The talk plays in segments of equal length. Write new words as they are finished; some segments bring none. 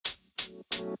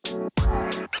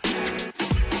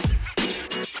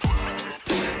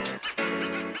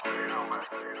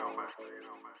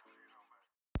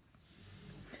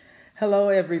Hello,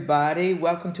 everybody.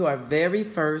 Welcome to our very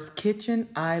first Kitchen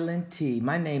Island Tea.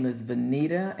 My name is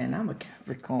Vanita, and I'm a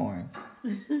Capricorn.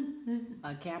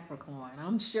 A Capricorn.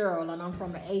 I'm Cheryl, and I'm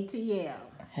from the ATL.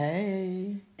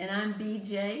 Hey. And I'm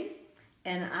BJ,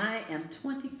 and I am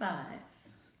 25.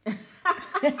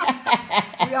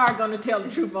 We are going to tell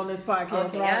the truth on this podcast,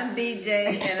 Okay, right? I'm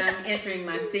BJ, and I'm entering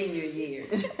my senior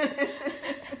years.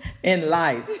 In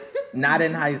life, not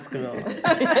in high school.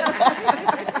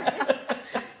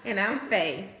 And I'm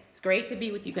Faye. It's great to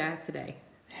be with you guys today.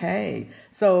 Hey.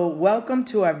 So welcome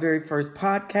to our very first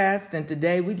podcast. And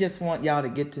today we just want y'all to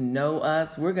get to know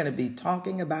us. We're going to be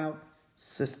talking about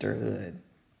sisterhood.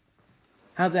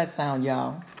 How's that sound,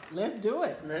 y'all? Let's do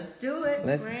it. Let's do it.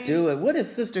 Let's do it. What does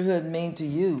sisterhood mean to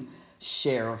you,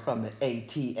 Cheryl from the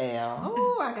ATL?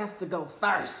 Oh, I got to go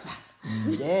first.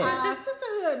 Yeah.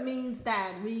 Sisterhood means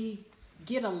that we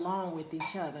get along with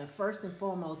each other. First and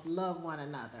foremost, love one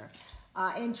another.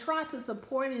 And try to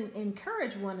support and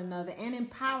encourage one another and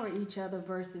empower each other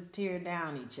versus tear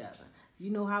down each other. You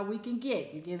know how we can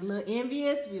get. You get a little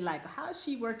envious. Be like, how's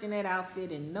she working that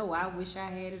outfit? And no, I wish I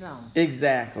had it on.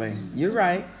 Exactly. You're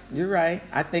right. You're right.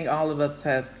 I think all of us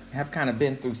have kind of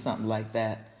been through something like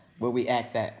that where we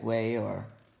act that way or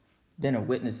been a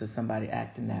witness to somebody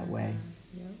acting that way.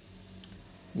 Yep.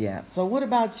 Yeah. So what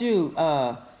about you,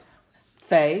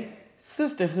 Faye?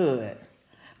 Sisterhood.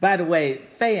 By the way,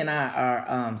 Faye and I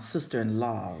are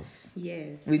sister-in-laws.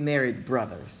 Yes. We married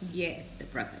brothers. Yes, the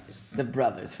brothers. The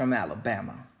brothers from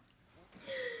Alabama.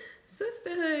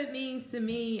 Sisterhood means to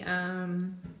me,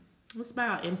 it's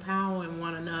about empowering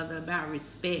one another, about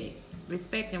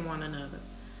respecting one another.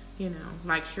 You know,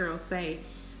 like Cheryl say,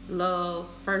 love,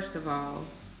 first of all,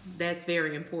 that's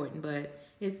very important, but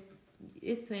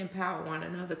it's to empower one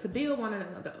another, to build one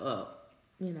another up,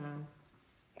 you know.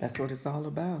 That's what it's all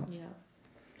about. Yeah.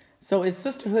 So is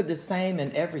sisterhood the same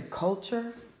in every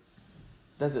culture?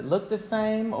 Does it look the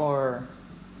same or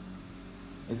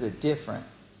is it different?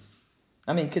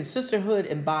 I mean, can sisterhood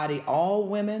embody all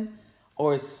women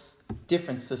or is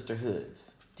different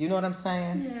sisterhoods? Do you know what I'm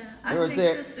saying? Yeah, I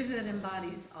think sisterhood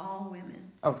embodies all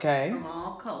women. Okay. From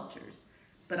all cultures.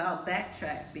 But I'll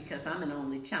backtrack because I'm an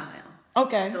only child.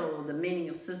 Okay. So the meaning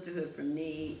of sisterhood for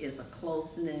me is a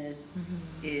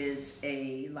closeness, is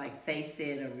a, like Faye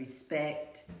said, a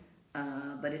respect.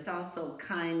 But it's also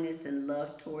kindness and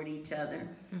love toward each other.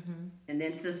 Mm-hmm. And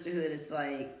then sisterhood is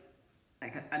like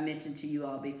I mentioned to you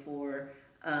all before,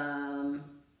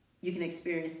 you can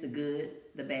experience the good,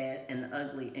 the bad, and the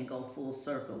ugly and go full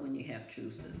circle when you have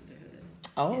true sisterhood.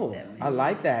 Oh, I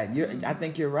like that. I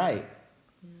think you're right.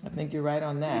 I think you're right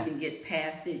on that. You can get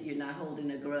past it. You're not holding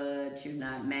a grudge. You're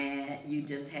not mad. You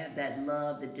just have that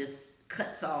love that just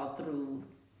cuts all through.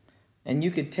 And you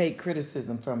could take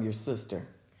criticism from your sister.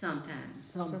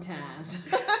 Sometimes.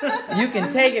 You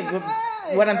can take it.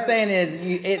 What I'm saying is,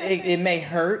 it may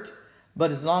hurt,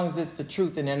 but as long as it's the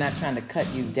truth and they're not trying to cut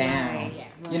you down,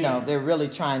 you know, they're really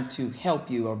trying to help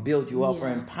you or build you up or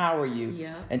empower you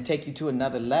and take you to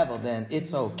another level, then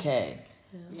it's okay.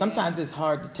 Yeah. Sometimes it's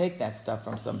hard to take that stuff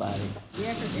from somebody.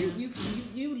 Yeah, because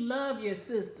you love your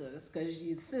sisters because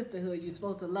you sisterhood, you're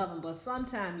supposed to love them, but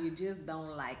sometimes you just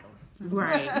don't like them.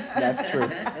 Right. That's true.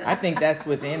 I think that's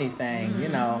with anything, you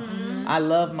know. Mm-hmm. I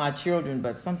love my children,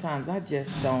 but sometimes I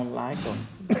just don't like them.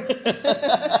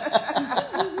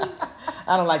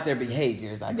 I don't like their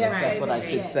behaviors, I guess that's what I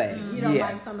should say. You don't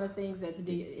like some of the things that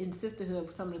in sisterhood,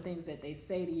 some of the things that they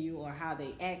say to you or how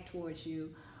they act towards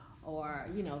you or,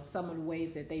 you know, some of the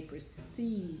ways that they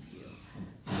perceive you.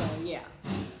 So,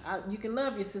 you can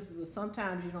love your sisters, but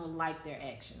sometimes you don't like their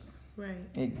actions. Right.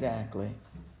 Exactly.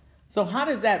 So how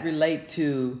does that relate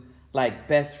to, like,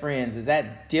 best friends? Is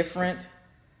that different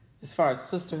as far as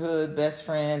sisterhood, best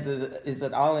friends? Is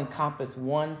it all encompass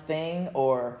one thing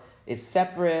or is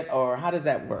separate, or how does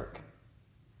that work?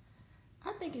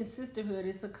 I think in sisterhood,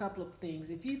 it's a couple of things.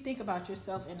 If you think about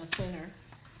yourself in a center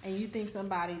and you think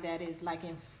somebody that is like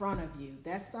in front of you,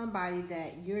 that's somebody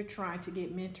that you're trying to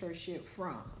get mentorship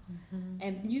from. Mm-hmm.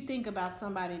 And you think about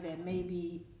somebody that may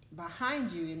be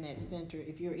behind you in that center,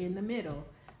 if you're in the middle,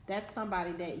 that's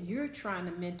somebody that you're trying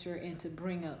to mentor and to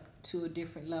bring up to a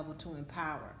different level to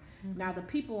empower. Mm-hmm. Now, the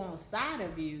people on the side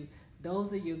of you,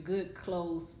 those are your good,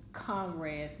 close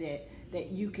comrades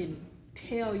that you can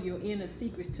tell your inner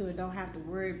secrets to and don't have to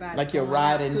worry about like your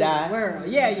ride and die.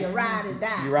 Yeah, your ride and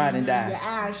die. Your ride and die. Your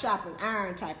iron sharpens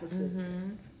iron type of sister.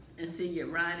 Mm-hmm. And see, your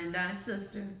ride and die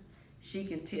sister, she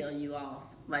can tell you off.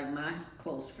 Like my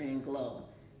close friend Glow,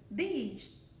 Deej,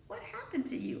 what happened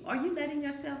to you? Are you letting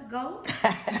yourself go?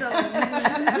 So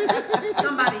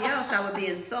somebody else, I would be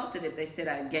insulted if they said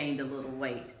I gained a little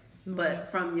weight. But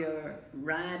from your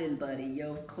riding buddy,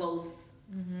 your close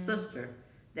sister,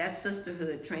 that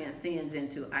sisterhood transcends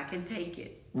into I can take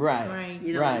it. Right.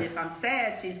 You know, and if I'm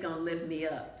sad, she's going to lift me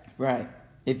up. Right.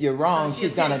 If you're wrong,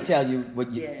 she's going to tell you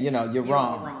what you know, you're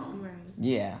wrong. Right.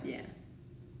 Yeah. Yeah.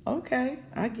 Okay,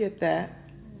 I get that.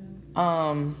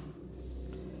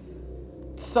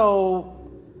 So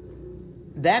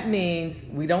that means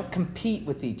we don't compete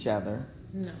with each other.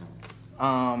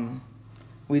 No.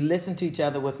 We listen to each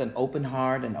other with an open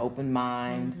heart and open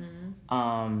mind.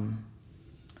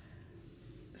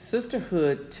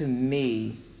 Sisterhood to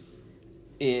me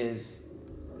is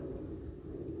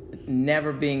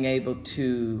never being able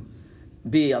to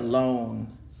be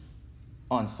alone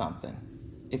on something,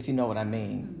 if you know what I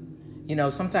mean. You know,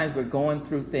 sometimes we're going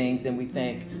through things and we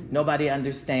think nobody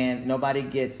understands, nobody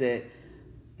gets it,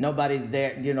 nobody's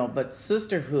there, you know, but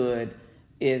sisterhood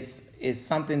is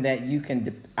something that you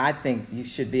can, I think you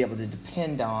should be able to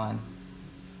depend on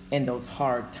in those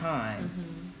hard times,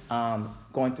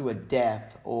 going through a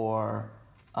death or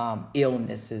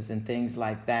illnesses and things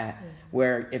like that,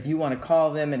 where if you want to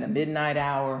call them in the midnight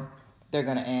hour, they're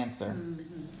going to answer.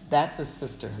 That's a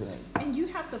sisterhood. And you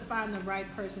have to find the right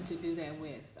person to do that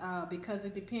with, because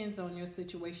it depends on your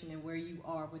situation and where you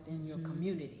are within your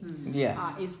community.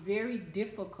 Yes. It's very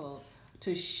difficult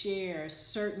to share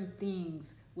certain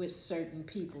things with certain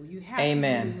people. You have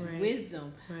Amen. to use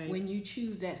wisdom when you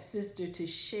choose that sister to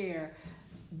share.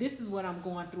 This is what I'm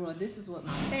going through, or this is what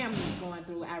my family is going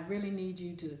through. I really need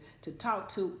you to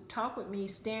talk with me,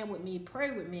 stand with me,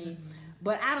 pray with me.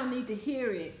 But I don't need to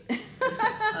hear it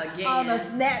on a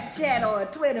Snapchat or a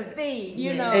Twitter feed,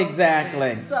 you know.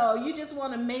 Exactly. So you just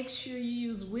want to make sure you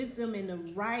use wisdom in the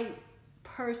right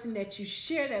person that you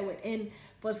share that with. And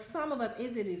for some of us,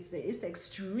 it's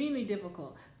extremely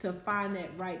difficult to find that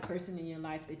right person in your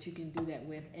life that you can do that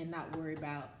with and not worry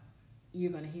about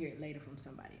you're going to hear it later from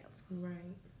somebody else. Right.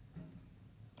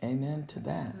 Amen to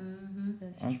that.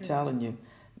 That's I'm true. telling you.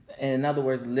 In other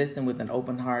words, listen with an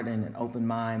open heart and an open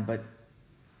mind, but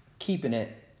keeping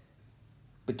it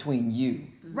between you.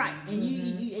 Right. And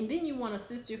you and then you want a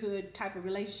sisterhood type of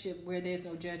relationship where there's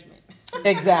no judgment.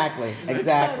 Exactly.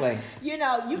 Exactly. Because, you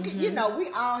know, you know, we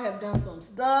all have done some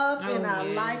stuff in our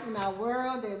yes. life, in our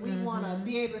world, that we want to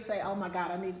be able to say, oh my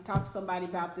God, I need to talk to somebody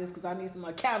about this because I need some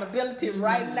accountability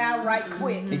right now, right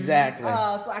quick. Exactly.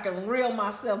 So I can reel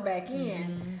myself back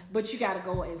in. But you got to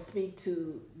go and speak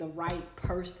to the right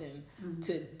person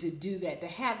to do that, to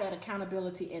have that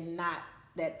accountability and not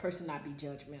that person not be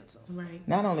judgmental. Right.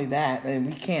 Not only that, and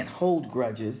we can't hold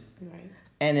grudges. Right.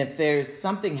 And if there's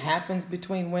something happens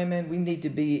between women, we need to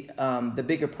be the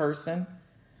bigger person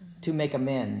to make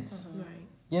amends. Right.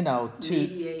 You know, to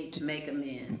mediate, to make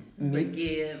amends,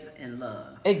 forgive, and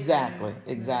love. Exactly.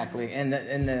 And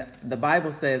the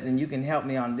Bible says, and you can help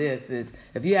me on this, is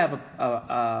if you have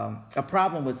a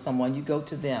problem with someone, you go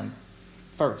to them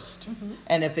first.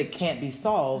 And if it can't be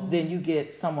solved, then you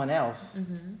get someone else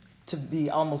to be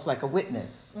almost like a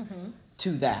witness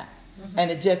to that.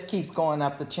 And it just keeps going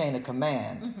up the chain of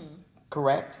command.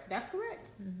 Correct? That's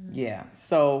correct. Yeah.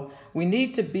 So we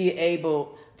need to be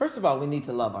able, first of all, we need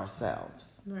to love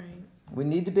ourselves. Right. We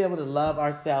need to be able to love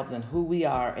ourselves and who we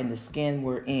are and the skin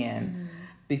we're in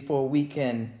before we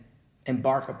can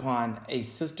embark upon a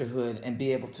sisterhood and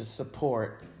be able to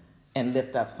support and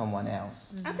lift up someone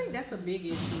else. I think that's a big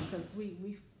issue because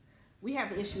we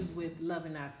have issues with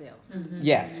loving ourselves.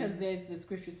 Yes. Because there's the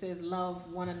scripture says,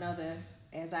 love one another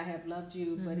as I have loved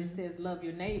you, but it says love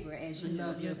your neighbor as you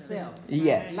love yourself.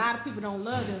 Yes. A lot of people don't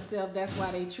love themselves. That's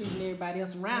why they treating everybody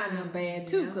else around them bad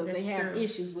too, because they have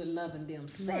issues with loving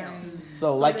themselves.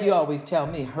 So like you always tell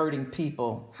me, hurting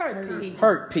people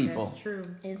hurt people. That's true.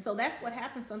 And so that's what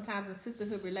happens sometimes in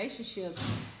sisterhood relationships.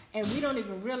 And we don't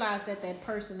even realize that that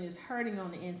person is hurting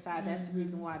on the inside. That's the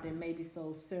reason why they may be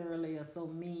so surly or so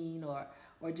mean or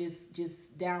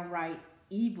just downright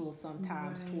evil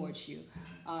sometimes towards you,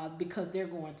 because they're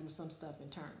going through some stuff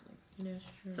internally. That's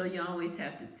true. So you always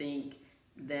have to think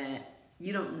that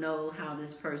you don't know how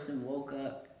this person woke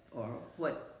up or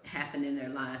what happened in their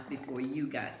lives before you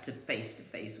got to face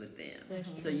with them.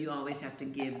 So you always have to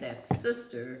give that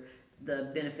sister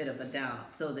the benefit of a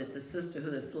doubt so that the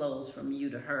sisterhood flows from you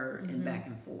to her and back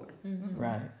and forth.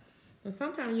 Right. And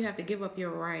sometimes you have to give up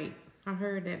your right. I've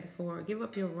heard that before. Give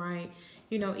up your right.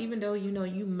 You know, even though you know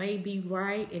you may be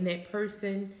right and that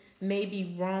person may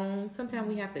be wrong, sometimes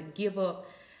we have to give up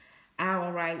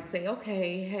our right. Say,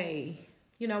 okay, hey,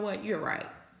 you know what? You're right.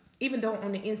 Even though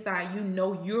on the inside you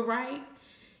know you're right,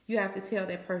 you have to tell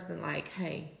that person like,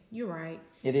 hey, you're right.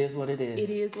 It is what it is.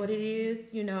 It is what it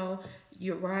is. You know,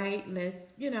 you're right.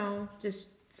 Let's, just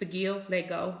forgive, let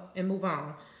go, and move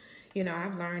on. You know,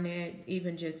 I've learned that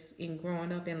even just in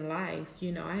growing up in life,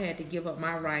 I had to give up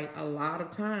my right a lot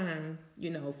of time,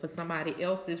 for somebody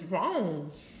else's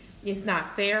wrong. It's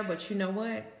not fair, but you know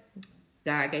what?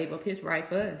 God gave up his right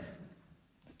for us.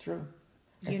 It's true.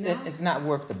 It's not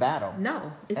worth the battle.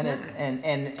 No, it's not.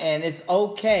 And it's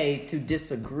okay to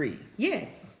disagree.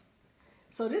 Yes.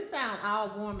 So this sounds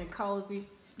all warm and cozy.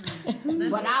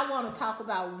 But I want to talk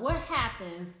about what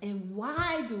happens and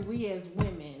why do we as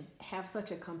women have such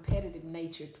a competitive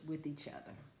nature with each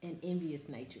other and envious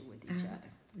nature with each other.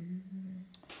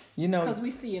 Because we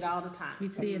see it all the time. We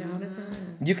see it all the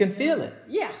time. You can feel it.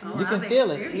 Yeah. You can feel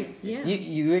it. Yeah.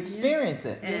 You experience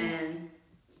it. And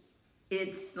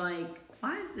it's like,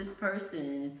 why is this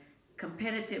person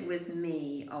competitive with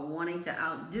me or wanting to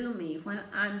outdo me when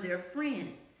I'm their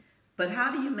friend? But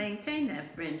how do you maintain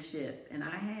that friendship? And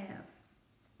I have.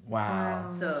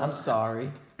 Wow. So I'm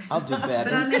sorry. I'll do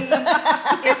better. But I mean,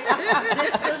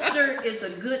 this sister is a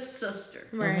good sister.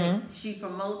 Right. Mm-hmm. She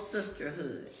promotes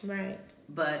sisterhood. Right.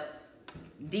 But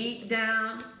deep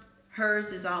down,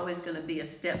 hers is always going to be a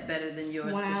step better than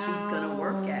yours because she's going to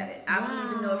work at it. I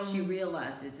don't even know if she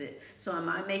realizes it. So am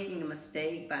I making a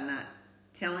mistake by not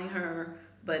telling her?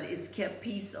 But it's kept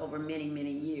peace over many,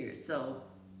 many years. So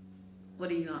what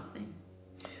do you not think?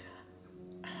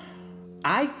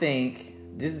 I think,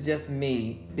 this is just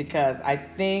me, because I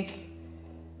think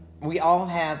we all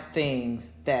have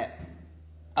things that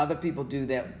other people do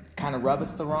that kind of rub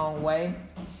us the wrong way.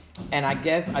 And I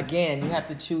guess, again, you have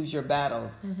to choose your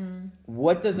battles. Mm-hmm.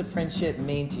 What does a friendship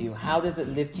mean to you? How does it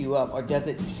lift you up? Or does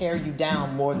it tear you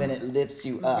down more than it lifts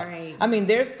you up? Right. I mean,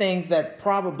 there's things that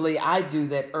probably I do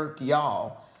that irk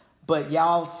y'all. But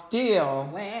y'all still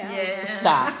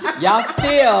stop. Y'all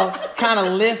still kind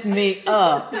of lift me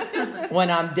up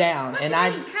when I'm down, and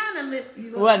I kind of lift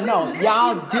you up. Well, no,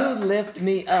 y'all do lift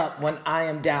me up when I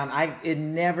am down. It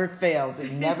never fails.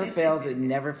 It never fails. It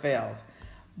never fails.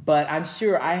 But I'm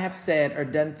sure I have said or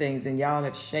done things, and y'all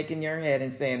have shaken your head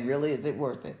and saying, "Really, is it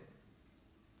worth it?"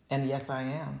 And yes, I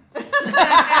am.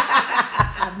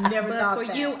 I've never thought for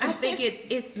that. you, I think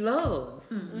it's love.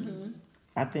 Mm-hmm.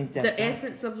 I think that's the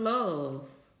essence of love.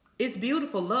 It's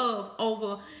beautiful. Love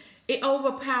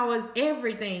overpowers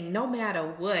everything, no matter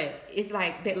what. It's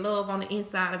like that love on the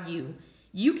inside of you.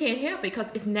 You can't help it because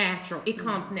it's natural. It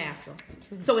comes natural.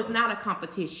 So it's not a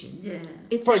competition. Yeah.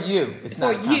 It's for you. It's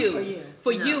for not you.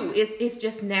 For you, it's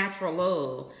just natural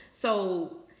love.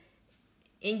 So,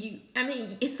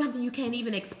 it's something you can't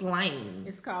even explain.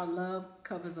 It's called love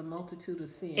covers a multitude of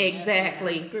sins.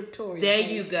 Exactly. There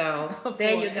you go.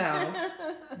 There you go.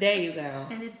 There you go.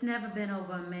 And it's never been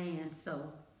over a man,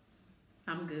 so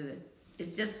I'm good.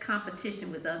 It's just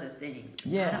competition with other things.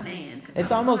 Yeah. Not a man.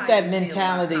 It's almost that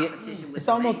mentality. It's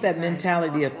almost that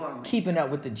mentality of keeping up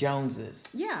with the Joneses.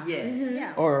 Yeah. Yes. Mm-hmm.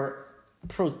 Yeah. Or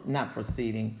not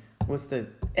proceeding.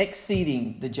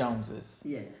 Exceeding the Joneses.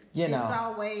 Yeah. It's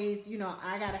always,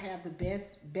 I got to have the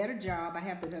better job. I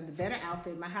have to have the better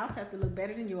outfit. My house has to look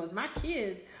better than yours. My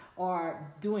kids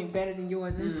are doing better than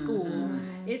yours in school.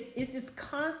 It's this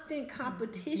constant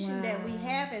competition that we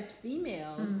have as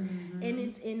females. And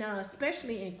it's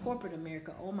especially in corporate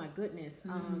America. Oh my goodness.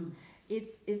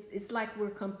 It's like we're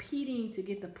competing to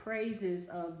get the praises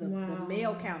of the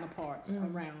male counterparts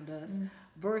around us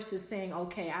versus saying,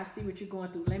 okay, I see what you're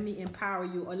going through. Let me empower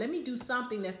you, or let me do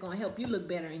something that's going to help you look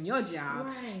better in your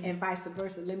job, and vice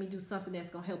versa. Let me do something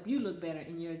that's going to help you look better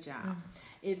in your job.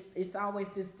 It's always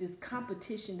this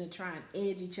competition to try and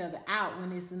edge each other out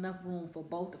when there's enough room for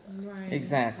both of us. Right.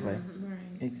 Exactly.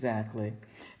 Right. Exactly.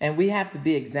 And we have to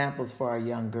be examples for our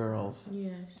young girls,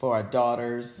 for our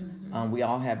daughters. We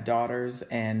all have daughters,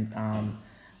 and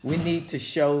we need to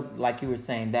show, like you were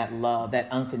saying, that love, that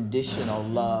unconditional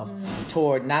love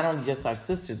toward not only just our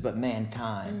sisters, but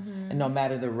mankind. And no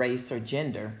matter the race or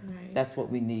gender, that's what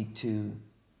we need to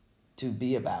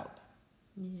be about.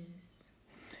 Yes.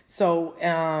 So,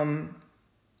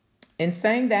 in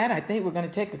saying that, I think we're going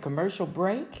to take a commercial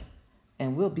break,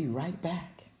 and we'll be right back.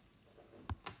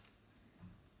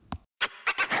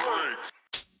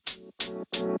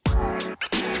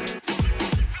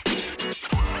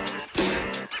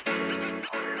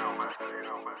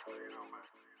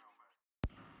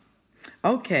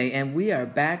 Okay, and we are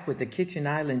back with the Kitchen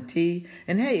Island Tea.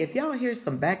 And hey, if y'all hear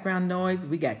some background noise,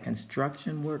 we got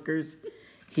construction workers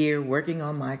here working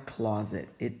on my closet.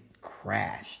 It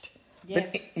crashed.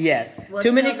 Yes. But, yes. Well,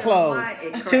 too many tell them clothes. why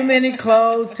it crashed. Too many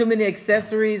clothes. Too many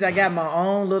accessories. I got my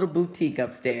own little boutique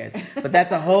upstairs. But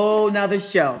that's a whole nother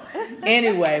show.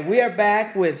 Anyway, we are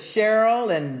back with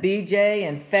Cheryl and BJ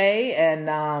and Faye,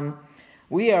 and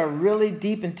we are really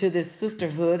deep into this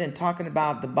sisterhood and talking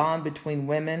about the bond between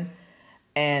women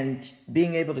and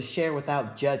being able to share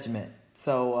without judgment.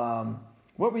 So,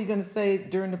 what were you going to say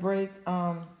during the break?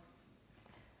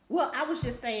 Well, I was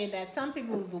just saying that some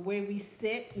people, the way we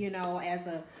sit, as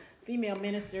a female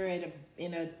minister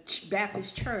in a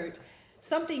Baptist church,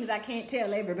 some things I can't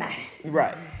tell everybody.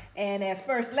 Right. And as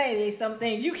first lady, some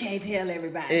things you can't tell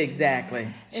everybody.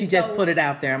 Exactly. She just put it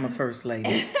out there. I'm a first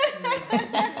lady.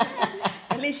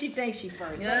 At least she thinks she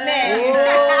first.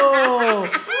 Oh.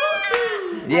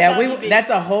 Yeah,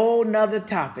 that's a whole nother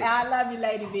topic. I love you,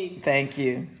 Lady V. Thank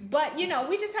you. But, we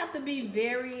just have to be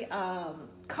very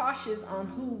cautious on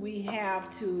who we have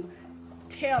to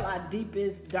tell our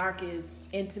deepest, darkest,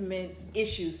 intimate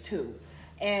issues to.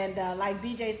 And like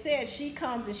BJ said, she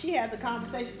comes and she has the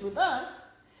conversations with us.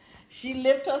 She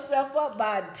lifts herself up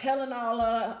by telling all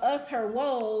of us her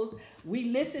woes. We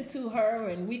listen to her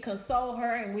and we console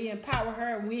her and we empower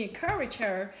her and we encourage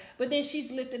her. But then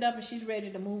she's lifted up and she's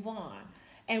ready to move on.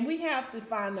 And we have to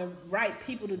find the right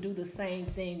people to do the same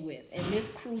thing with. And this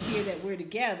crew here that we're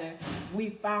together,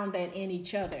 we found that in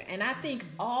each other. And I think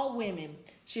all women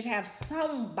should have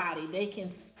somebody they can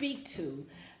speak to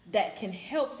that can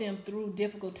help them through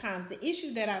difficult times. The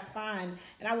issue that I find,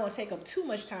 and I won't take up too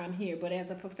much time here, but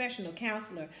as a professional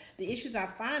counselor, the issues I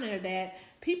find are that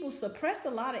people suppress a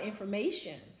lot of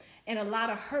information and a lot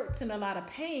of hurts and a lot of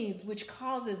pains, which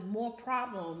causes more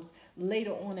problems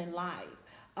later on in life.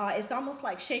 It's almost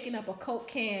like shaking up a Coke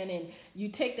can, and you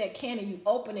take that can and you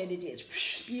open it, it just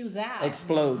spews out.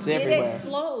 Explodes everywhere. It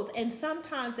explodes. And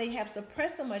sometimes they have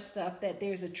suppressed so much stuff that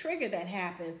there's a trigger that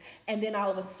happens, and then all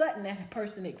of a sudden that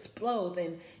person explodes,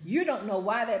 and you don't know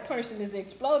why that person is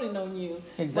exploding on you.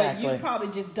 Exactly. But you probably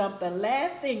just dumped the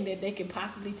last thing that they could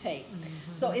possibly take.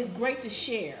 Mm-hmm. So it's great to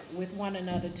share with one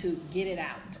another to get it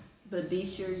out. But be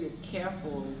sure you're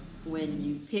careful when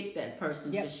you pick that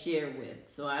person to share with.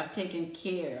 So I've taken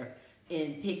care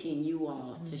in picking you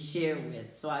all to share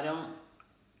with. So I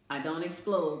don't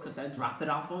explode because I drop it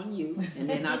off on you and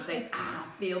then I say, I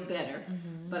feel better.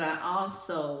 Mm-hmm. But I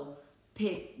also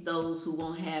pick those who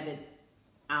won't have it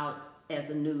out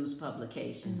as a news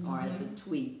publication or as a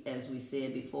tweet, as we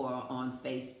said before, on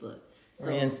Facebook. So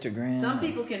or Instagram. Some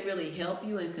people can really help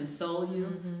you and console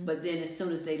you, but then as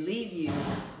soon as they leave you,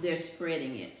 they're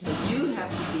spreading it. So you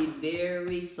have to be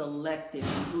very selective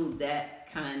in who that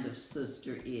kind of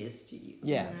sister is to you.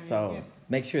 Yeah, so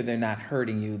make sure they're not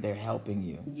hurting you, they're helping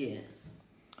you. Yes.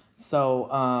 So,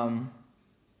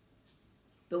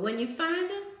 but when you find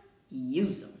them,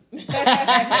 use them.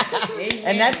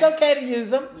 And that's okay to use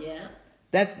them. Yeah.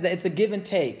 It's a give and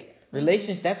take.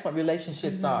 That's what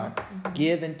relationships are.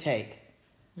 Give and take.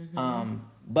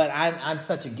 But I'm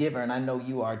such a giver, and I know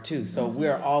you are too. So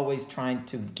we're always trying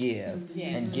to give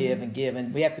and give and give,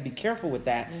 and we have to be careful with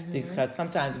that because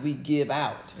sometimes we give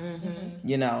out.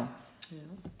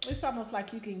 It's almost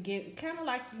like you can give, kind of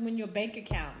like when your bank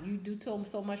account, you do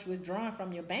so much withdrawing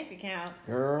from your bank account,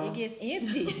 girl, it gets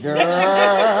empty. Girl,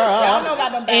 y'all know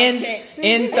about them bank checks.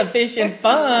 Insufficient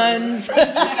funds.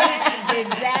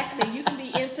 Exactly, you can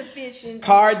be insufficient.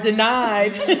 Card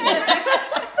denied.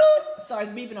 Starts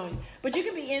beeping on you, but you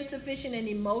can be insufficient and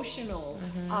emotional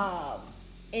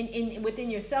within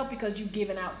yourself because you've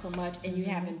given out so much and you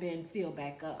haven't been filled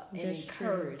back up and That's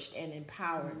encouraged and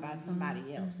empowered by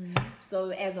somebody else.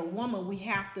 So as a woman, we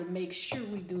have to make sure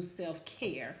we do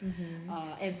self-care,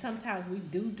 and sometimes we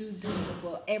do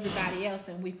for everybody else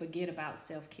and we forget about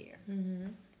self-care.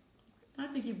 I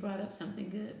think you brought up something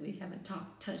good. We haven't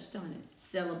touched on it.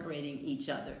 Celebrating each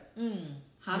other.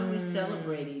 How do we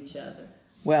celebrate each other?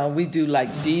 Well, we do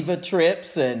like diva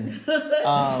trips and is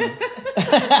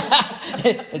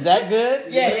that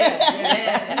good?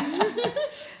 Yeah.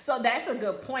 So that's a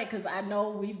good point because I know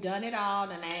we've done it all,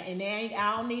 and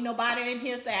I don't need nobody in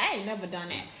here say I ain't never done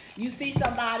that. You see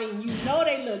somebody and you know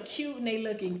they look cute and they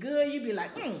looking good, you be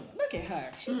like, look at her.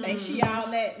 She thinks she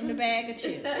all that in the bag of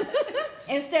chips.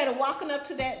 Instead of walking up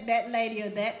to that lady or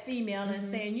that female and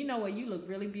saying, you know what, you look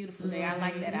really beautiful there. I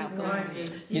like that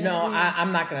outfit. You know,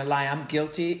 I'm not gonna lie, I'm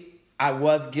guilty. I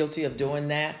was guilty of doing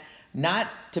that. Not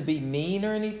to be mean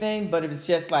or anything, but it was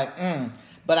just like,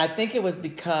 But I think it was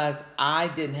because I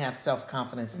didn't have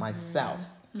self-confidence myself.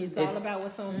 It's all about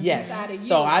what's on the inside of you.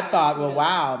 So I thought, well,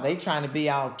 wow, they trying to be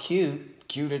all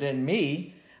cuter than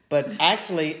me. But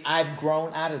actually, I've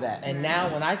grown out of that. And now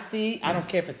when I don't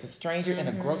care if it's a stranger in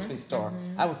a grocery store,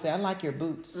 I would say, I like your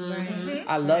boots.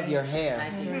 I love your hair.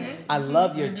 I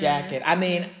love your jacket. I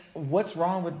mean, what's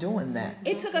wrong with doing that?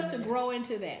 It took us to grow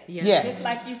into that. Yeah. Just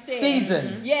like you said.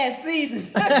 Seasoned. Yes,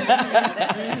 seasoned.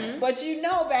 But you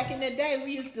know, back in the day,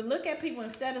 we used to look at people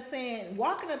instead of saying,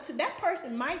 walking up to that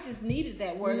person might just needed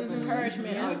that word of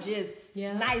encouragement or just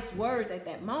nice words at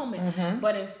that moment.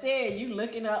 But instead, you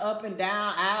looking her up and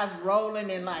down, eyes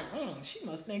rolling, and like, she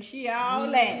must think she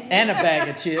all that. And a bag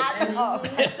of chips.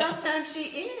 And sometimes she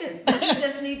is, but you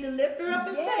just need to lift her up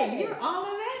and say, "You're all of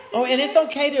that." Oh, and it's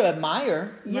okay to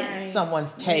admire Yes.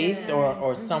 someone's taste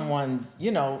or someone's,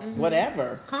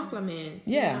 whatever. Compliments.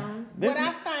 Yeah. What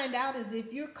I find out is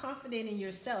if you're confident in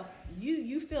yourself,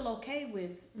 you feel okay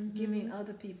with giving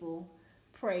other people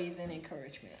praise and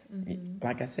encouragement.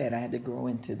 Like I said, I had to grow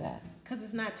into that. Because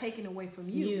it's not taken away from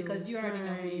you because you already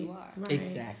know who you are. Right.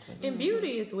 Exactly. And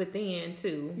beauty is within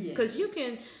too. Because you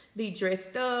can be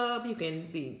dressed up, you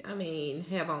can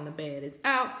have on the baddest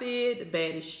outfit, the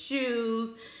baddest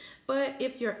shoes. But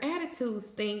if your attitude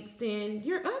stinks, then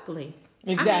you're ugly.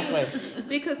 Exactly.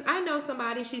 Because I know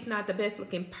somebody, she's not the best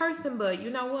looking person, but you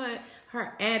know what?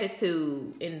 Her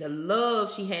attitude and the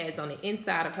love she has on the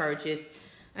inside of her just,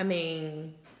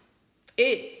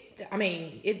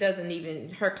 it doesn't even,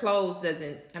 her clothes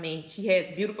doesn't, she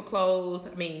has beautiful clothes.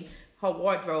 Her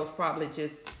wardrobe's probably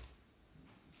just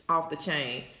off the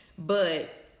chain, but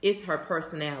it's her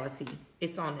personality.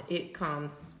 It's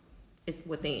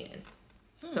within.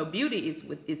 So beauty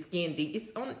is skin deep.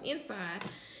 It's on the inside,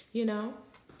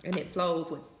 and it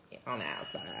flows on the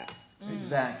outside.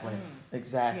 Exactly.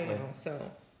 So.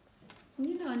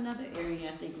 Another area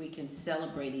I think we can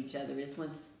celebrate each other is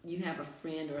when you have a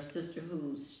friend or a sister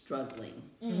who's struggling.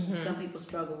 Some people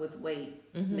struggle with weight.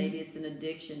 Maybe it's an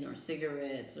addiction or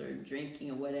cigarettes or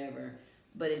drinking or whatever.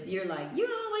 But if you're like, you're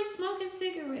always smoking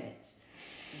cigarettes,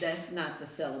 that's not the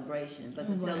celebration. But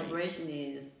the celebration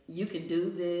is, you can do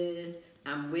this.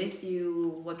 I'm with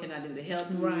you. What can I do to help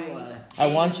you? Right. I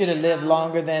want you to live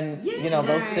longer than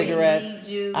those cigarettes.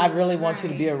 I really want you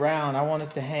to be around. I want us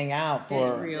to hang out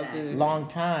for a long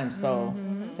time. So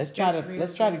let's try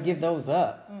to give those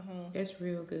up. That's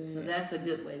real good. So that's a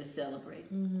good way to celebrate.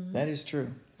 That is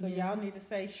true. So y'all need to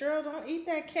say, Cheryl, don't eat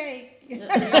that cake.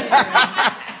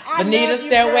 Benita,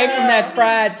 stay away from that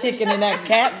fried chicken and that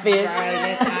catfish.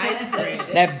 That ice cream.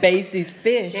 That Basie's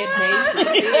fish. That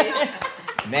basic fish.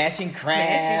 Smashing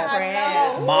crab.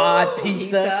 crab. Mod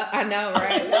pizza. I know,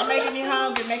 right? Y'all making me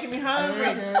hungry.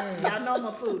 Y'all know I'm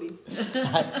a foodie.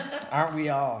 Aren't we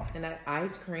all? And that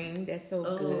ice cream, that's so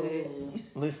good.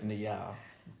 Listen to y'all.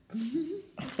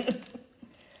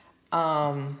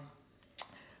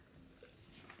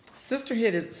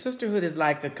 Sisterhood is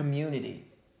like a community,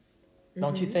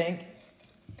 don't you think?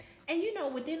 And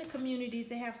within the communities,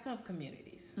 they have sub-communities.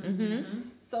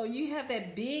 So you have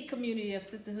that big community of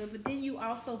sisterhood, but then you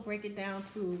also break it down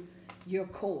to your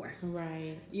core.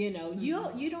 Right. You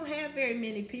don't have very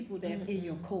many people that's in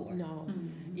your core. No.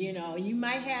 You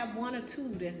might have one or two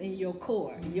that's in your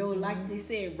core. Your, like they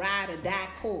said, ride or die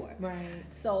core. Right.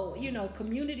 So,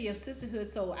 community of sisterhood.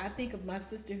 So I think of my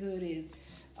sisterhood as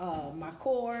my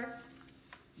core,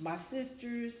 my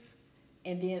sisters,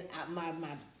 and then my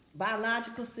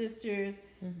biological sisters,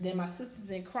 then my sisters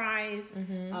in Christ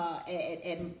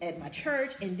at my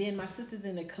church, and then my sisters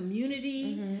in the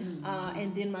community,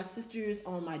 and then my sisters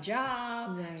on my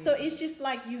job. Right. So it's just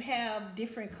like you have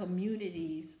different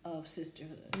communities of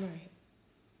sisterhood. Right.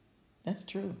 That's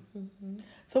true.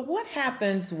 So what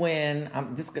happens when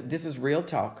this is real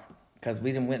talk, because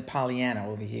we done went Pollyanna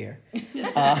over here.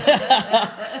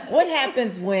 What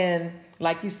happens when,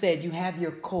 like you said, you have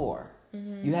your core?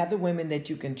 You have the women that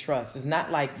you can trust. It's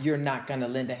not like you're not going to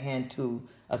lend a hand to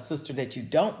a sister that you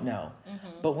don't know.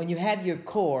 But when you have your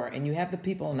core and you have the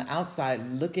people on the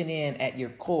outside looking in at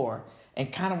your core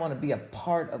and kind of want to be a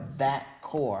part of that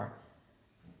core,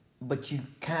 but you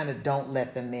kind of don't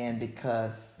let them in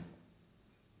because...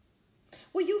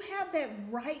 Well, you have that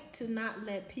right to not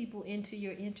let people into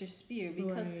your inner sphere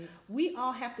because we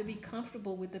all have to be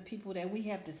comfortable with the people that we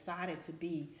have decided to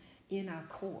be in our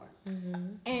core.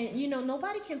 And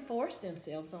nobody can force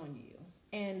themselves on you,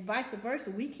 and vice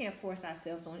versa. We can't force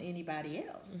ourselves on anybody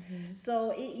else.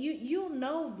 So you'll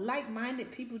know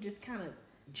like-minded people just kind of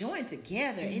join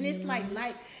together, and it's like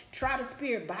try the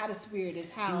spirit by the spirit is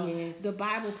how the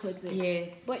Bible puts it.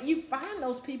 Yes. But you find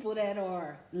those people that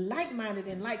are like-minded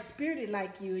and like-spirited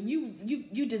like you, and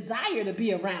you desire to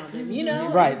be around them.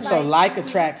 Right. So like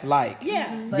attracts like.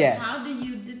 Yeah. But yes. how do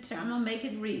you deter? I'm gonna make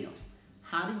it real.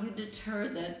 How do you deter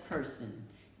that person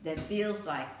that feels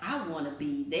like I want to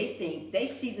be? They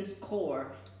see this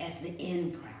core as the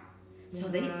in crowd,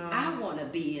 so I want to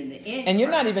be in the in. And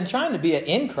you're not even trying to be an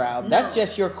in crowd. That's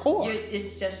just your core.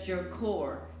 It's just your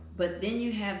core. But then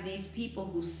you have these people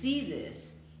who see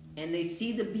this and they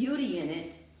see the beauty in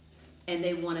it and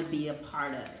they want to be a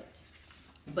part of it.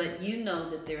 But you know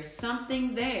that there's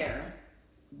something there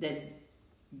that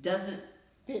doesn't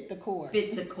fit the core.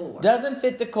 Doesn't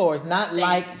fit the core. It's not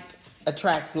like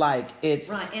attracts like. It's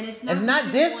right, and it's not that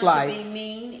you dislike. Want to be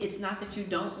mean. It's not that you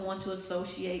don't want to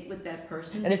associate with that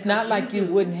person. And it's not like you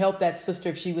wouldn't help that sister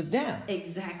if she was down.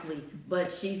 Exactly,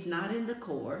 but she's not in the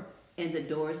core, and the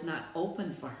door is not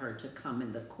open for her to come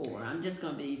in the core. I'm just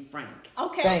going to be frank.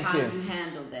 Okay, Thank you. How you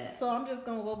handle that? So I'm just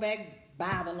going to go back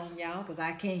Bible on y'all because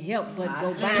I can't help but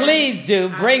go back. Please do.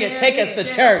 Bring it. Take us to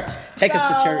church. Take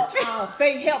us to church.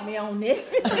 Faith, help me on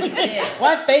this.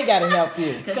 Why Faith got to help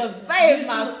you? Because Faith is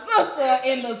my sister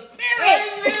in the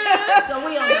spirit. So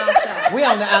we on the outside. We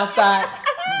on the outside.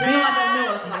 The Lord don't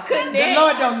know us like that. The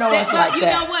Lord don't know us like you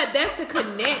that. You know what? That's the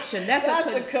connection. That's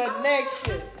a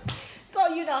connection. So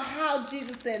you know how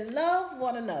Jesus said, love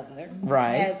one another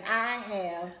right. as I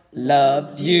have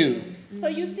loved you. So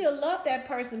you still love that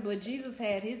person, but Jesus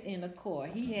had his inner core.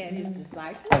 He had his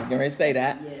disciples. I was going to say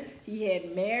that. Yes. He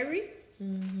had Mary.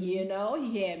 You know,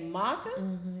 he had Martha.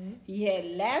 He had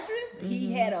Lazarus.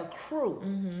 He had a crew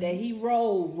that he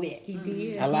rolled with. He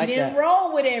did. I like he didn't that.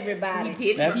 roll with everybody. He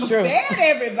did. That's he true. fed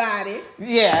everybody.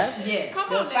 Yes. Yes. Come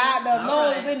The on, five now.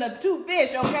 loaves and the 2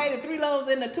 fish, okay? The 3 loaves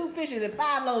and the 2 fishes and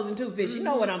 5 loaves and 2 fish. You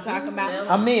know what I'm talking about.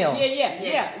 A meal.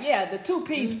 Yeah. The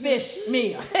 2-piece fish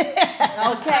meal.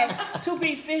 Okay?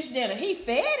 2-piece fish dinner. He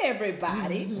fed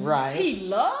everybody. Right. He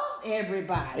loved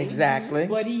everybody. Exactly.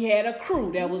 But he had a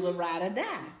crew that was a ride or die.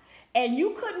 And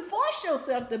you couldn't force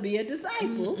yourself to be a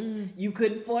disciple. You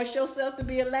couldn't force yourself to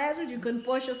be a Lazarus. You couldn't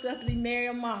force yourself to be Mary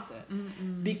or Martha.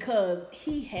 Because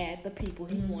he had the people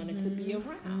he wanted to be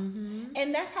around.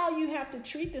 And that's how you have to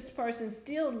treat this person.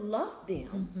 Still love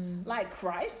them. Like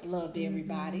Christ loved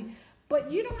everybody. But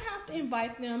you don't have to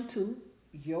invite them to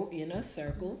your inner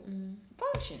circle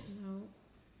functions.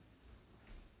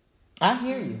 I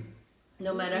hear you.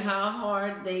 No matter how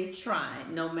hard they try,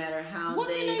 no matter how What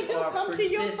can they do? are Come persistent.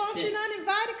 to your function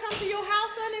uninvited? Come to your house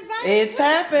uninvited? It's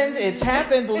happened. It's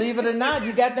happened. Believe it or not.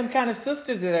 You got them kind of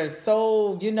sisters that are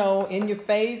so, in your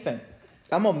face. And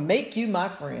I'm going to make you my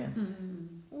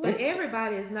friend. But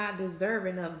everybody is not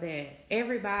deserving of that.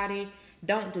 Everybody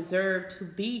don't deserve to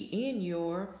be in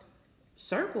your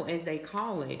circle, as they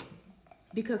call it.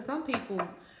 Because some people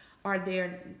are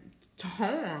there to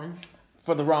harm.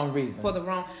 For the wrong reason.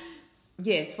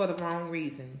 Yes, for the wrong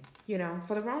reason.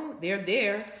 They're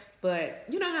there, but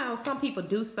you know how some people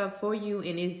do stuff for you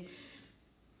and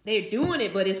they're doing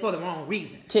it, but it's for the wrong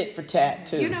reason. Tit for tat,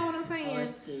 too. You know what I'm saying? Or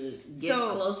it's to get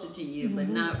closer to you, but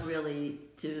not really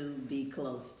to be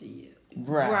close to you.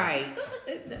 Right.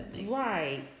 That makes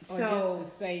Right. Or So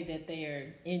just to say that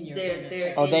they're in your They're- inner they're-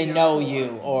 circle. Or they in your know core. you,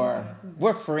 or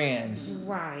we're friends.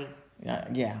 right.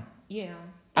 Yeah. Yeah.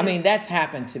 I mean, that's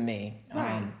happened to me.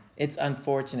 Right. It's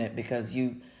unfortunate because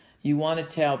you want to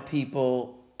tell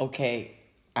people, okay,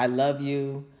 I love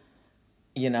you,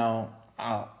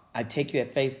 I take you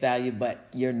at face value, but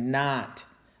you're not,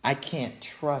 I can't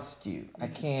trust you.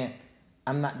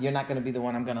 You're not going to be the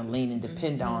one I'm going to lean and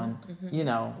depend on,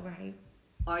 Right.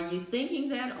 Are you thinking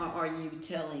that, or are you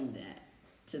telling that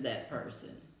to that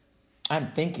person?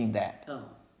 I'm thinking that. Oh.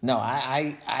 No,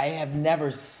 I have never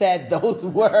said those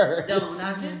words. Don't.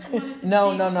 I just wanted to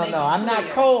No. make it I'm not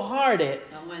clear. cold-hearted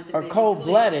I wanted to or make it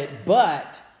cold-blooded,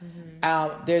 but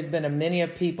there's been a many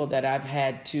of people that I've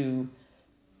had to,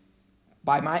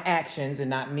 by my actions and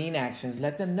not mean actions,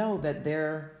 let them know that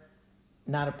they're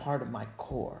not a part of my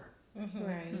core.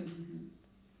 Right.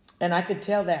 And I could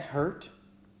tell that hurt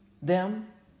them,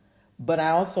 but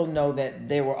I also know that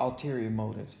there were ulterior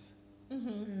motives.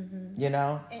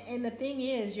 And the thing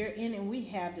is, you're in, and we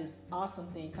have this awesome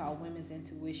thing called women's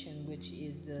intuition, which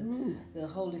is the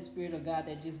Holy Spirit of God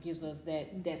that just gives us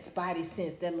that spidey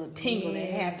sense, that little tingle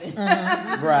that happens.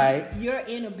 Right. Your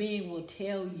inner being will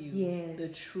tell you Yes. the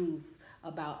truth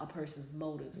about a person's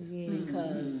motives Yes.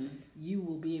 because you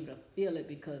will be able to feel it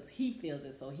because he feels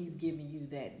it, so he's giving you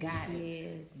that guidance.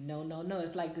 Yes. No.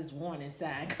 It's like this warning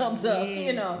sign comes up,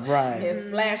 Yes. Right. It's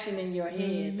flashing in your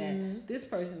head that this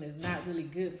person is not really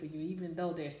good for you, even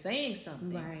though they're saying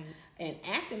something Right. and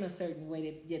acting a certain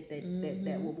way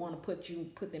that will want to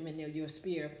put them in your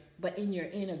sphere, but in your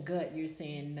inner gut you're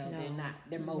saying no. They're not.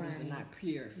 Their motives are not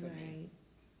pure for me.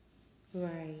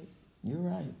 Right. You're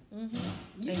right.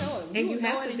 You know it. And You you know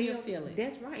have it to and be. you feel it.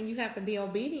 That's right. And you have to be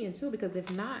obedient too, because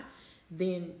if not,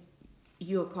 then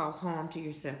you'll cause harm to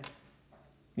yourself.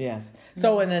 Yes.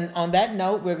 So, and then on that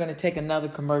note, we're going to take another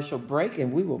commercial break,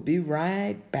 and we will be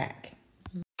right back.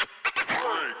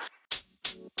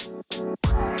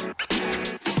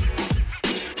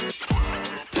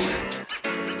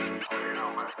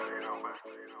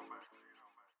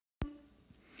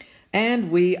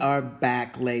 And we are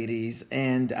back, ladies,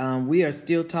 and we are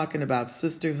still talking about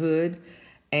sisterhood,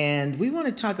 and we want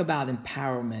to talk about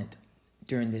empowerment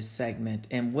during this segment,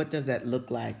 and what does that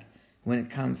look like when it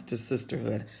comes to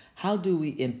sisterhood? How do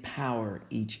we empower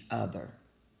each other?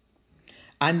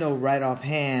 I know right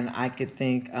offhand, I could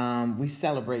think we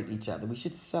celebrate each other. We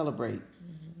should celebrate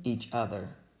each other.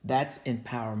 That's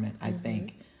empowerment, I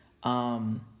think.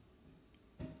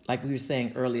 Like we were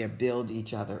saying earlier, build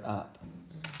each other up.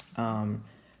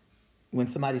 When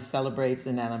somebody celebrates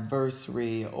an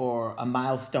anniversary or a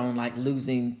milestone like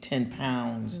losing 10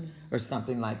 pounds or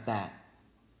something like that,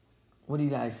 what do you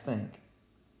guys think?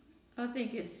 I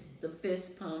think it's the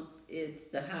fist pump, it's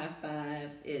the high five,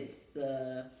 it's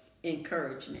the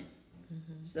encouragement.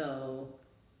 So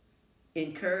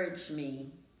encourage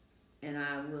me and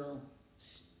I will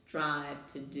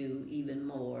strive to do even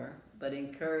more, but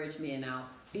encourage me and I'll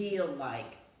feel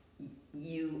like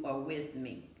you are with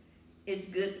me. It's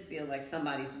good to feel like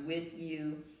somebody's with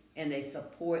you and they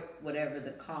support whatever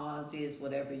the cause is,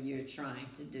 whatever you're trying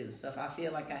to do. So if I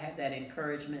feel like I have that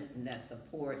encouragement and that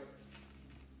support,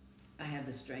 I have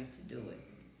the strength to do it.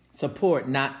 Support,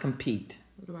 not compete.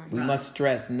 Right. We must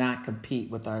stress not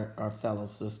compete with our fellow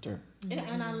sister.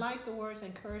 And I like the words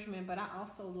encouragement, but I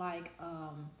also like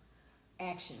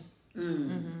action.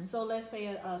 So let's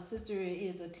say a sister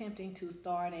is attempting to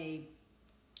start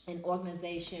an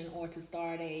organization or to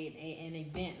start an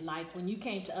event, like when you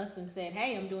came to us and said,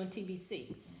 hey, I'm doing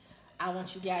TBC. I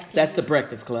want you guys. That's the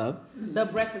Breakfast Club. The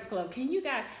Breakfast Club. Can you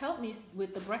guys help me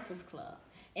with the Breakfast Club?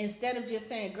 Instead of just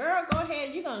saying, girl, go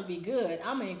ahead, you're going to be good.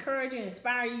 I'm going to encourage and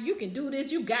inspire you. You can do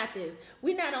this. You got this.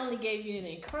 We not only gave you an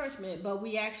encouragement, but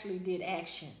we actually did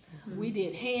action. We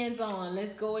did hands-on.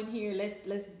 Let's go in here.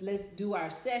 Let's do our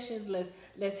sessions.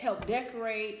 Let's help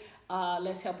decorate.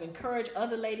 Let's help encourage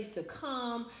other ladies to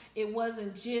come. It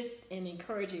wasn't just an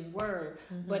encouraging word,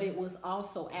 but it was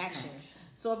also action.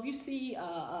 So if you see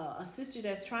a sister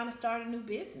that's trying to start a new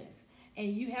business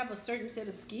and you have a certain set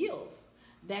of skills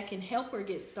that can help her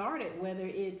get started, whether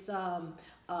it's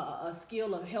a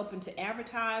skill of helping to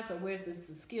advertise, or whether it's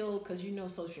a skill because you know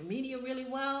social media really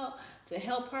well to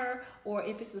help her, or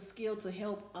if it's a skill to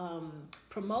help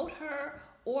promote her,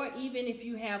 or even if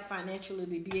you have financially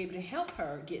to be able to help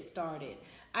her get started.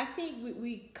 I think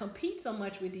we compete so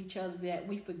much with each other that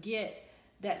we forget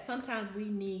that sometimes we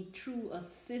need true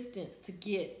assistance to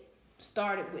get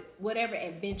started with whatever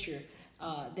adventure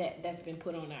that's been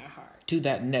put on our heart. To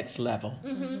that next level.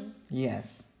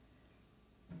 Yes.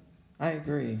 I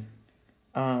agree.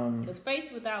 Because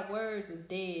faith without words is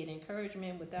dead.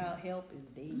 Encouragement without help is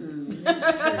dead.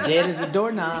 Dead as a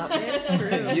doorknob. That's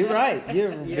true. You're right.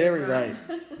 You're very right.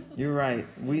 You're right.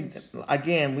 We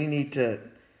need to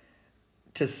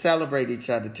celebrate each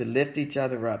other, to lift each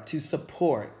other up, to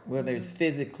support, whether it's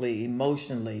physically,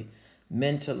 emotionally,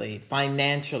 mentally,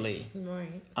 financially,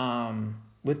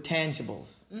 with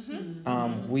tangibles.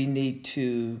 We need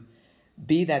to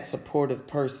be that supportive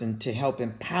person to help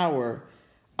empower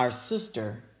our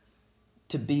sister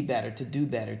to be better, to do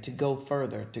better, to go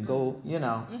further, to go,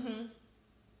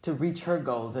 to reach her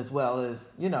goals, as well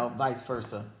as, vice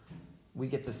versa. We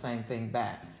get the same thing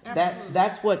back.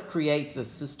 That's what creates a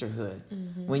sisterhood,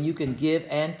 when you can give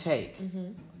and take.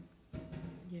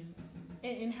 Yeah.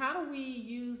 And how do we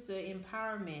use the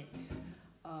empowerment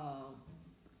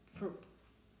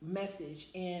message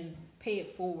and pay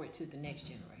it forward to the next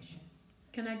generation?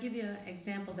 Can I give you an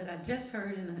example that I just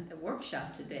heard in a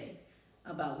workshop today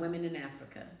about women in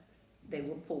Africa? They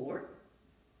were poor.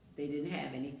 They didn't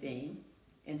have anything.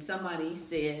 And somebody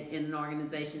said, in an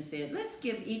organization said, let's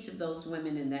give each of those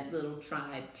women in that little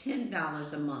tribe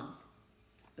 $10 a month.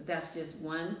 But that's just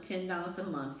 $10 a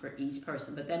month for each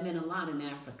person. But that meant a lot in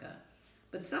Africa.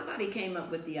 But somebody came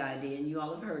up with the idea, and you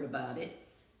all have heard about it.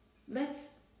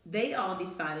 They all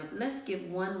decided, let's give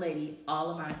one lady all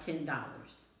of our $10.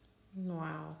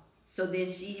 Wow. So then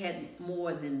she had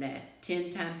more than that,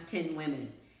 10 times 10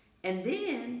 women. And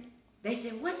then they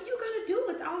said, what are you going to do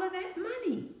with all of that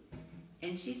money?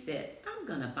 And she said, I'm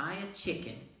going to buy a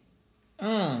chicken.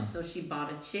 So she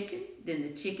bought a chicken. Then the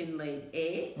chicken laid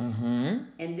eggs.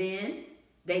 And then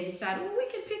they decided, well, we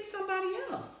can pick somebody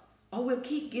else. Or we'll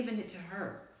keep giving it to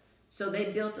her. So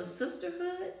they built a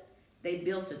sisterhood. They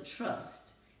built a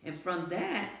trust. And from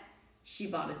that, she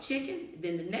bought a chicken.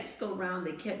 Then the next go round,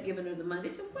 they kept giving her the money. They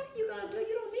said, what are you going to do?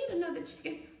 You don't need another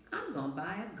chicken. I'm going to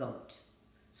buy a goat.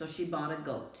 So she bought a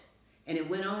goat. And it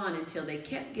went on until they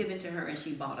kept giving to her and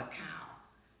she bought a cow.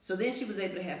 So then she was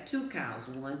able to have 2 cows,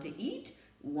 one to eat,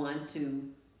 one to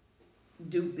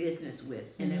do business with.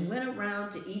 And it went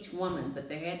around to each woman, but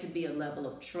there had to be a level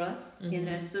of trust in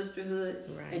that sisterhood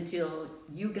until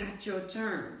you got your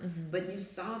turn. But you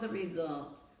saw the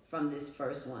result from this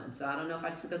first one. So I don't know if I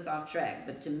took us off track,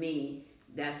 but to me,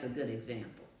 that's a good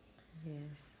example.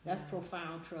 Yes. That's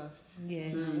profound trust.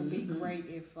 Yes. It would be great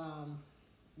if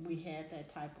we had that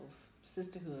type of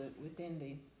sisterhood within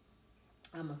the,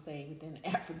 I'm going to say, within the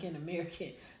African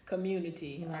American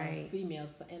community, Right. Females.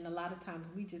 And a lot of times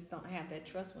we just don't have that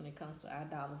trust when it comes to our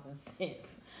dollars and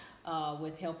cents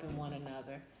with helping one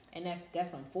another. And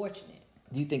that's unfortunate.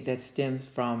 Do you think that stems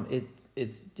from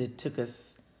it took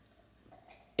us,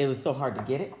 it was so hard to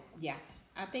get it? Yeah,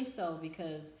 I think so,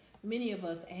 because many of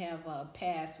us have a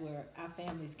past where our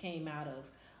families came out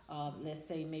of, let's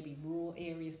say, maybe rural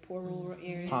areas, poor rural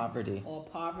areas. Poverty. Or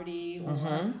poverty,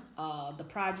 or the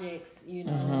projects, you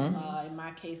know, in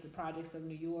my case, the projects of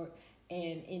New York.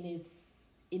 And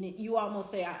you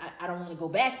almost say, I don't want to go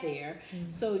back there.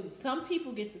 So some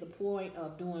people get to the point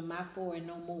of doing my four and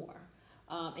no more.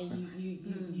 And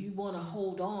you want to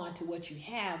hold on to what you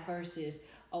have versus,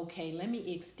 okay, let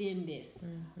me extend this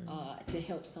to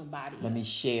help somebody. Let me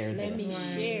share Let this. me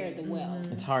share the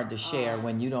wealth. It's hard to share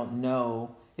when you don't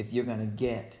know if you're going to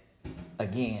get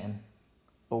again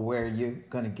or where you're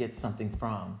going to get something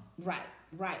from.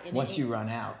 Right. And once you run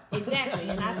out. Exactly.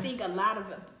 And I think a lot of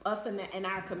us in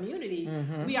our community,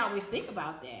 we always think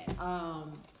about that.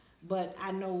 But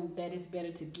I know that it's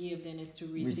better to give than it's to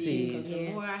receive. Because the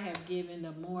more I have given,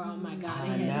 the more, oh my God,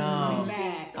 it has come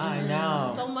back. I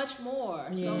know. So much more.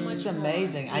 Yes. So much It's more.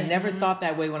 amazing. Yes. I never thought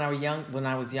that way when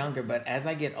I was younger, but as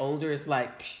I get older, it's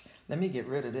like, let me get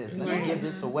rid of this. Let me give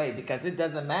this away because it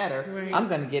doesn't matter. Right. I'm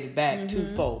going to get it back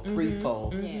twofold,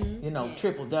 threefold, Yes.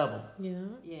 triple, double. Yeah.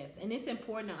 Yes. And it's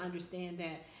important to understand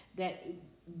that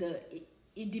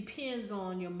it depends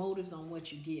on your motives on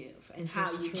what you give and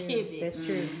how you give it. That's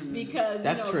true.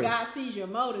 Because true. God sees your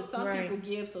motives. Some Right. people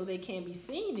give so they can't be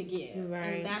seen to give. Right.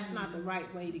 And that's not the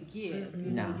right way to give.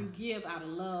 You know, you give out of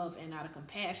love and out of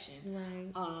compassion.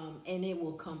 Right. And it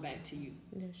will come back to you.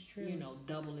 That's true. You know,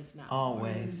 double if not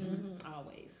Always. more.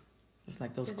 Always. Just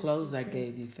like those clothes I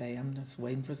gave you, Faye. I'm just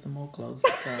waiting for some more clothes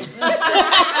to come.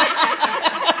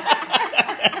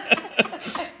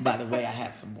 By the way, I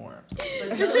have some more.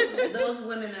 But those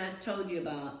women I told you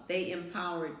about, they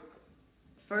empowered.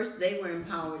 First, they were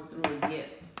empowered through a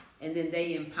gift, and then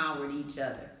they empowered each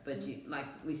other. But you, like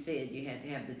we said, you had to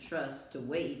have the trust to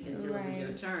wait until it was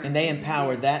your turn. And they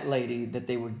empowered that lady that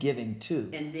they were giving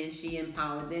to. And then she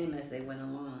empowered them as they went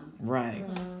along. Right.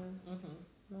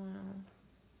 Wow.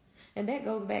 And that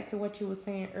goes back to what you were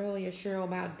saying earlier, Cheryl,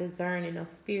 about discerning of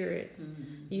spirits.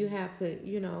 You have to,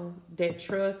 that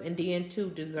trust, and then too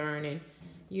discerning,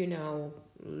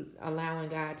 allowing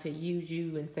God to use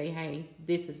you and say, hey,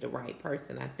 this is the right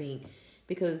person, I think.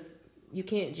 Because you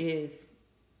can't just,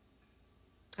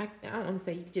 I don't want to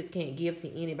say you just can't give to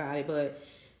anybody, but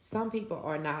some people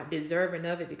are not deserving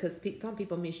of it because some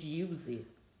people misuse it.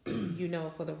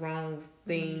 For the wrong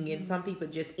thing, and some people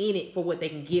just in it for what they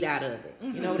can get out of it.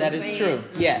 You know what that I'm is saying? true.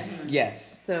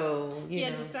 Yes. So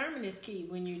discernment is key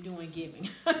when you're doing giving.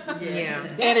 Yeah,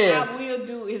 it is. What I will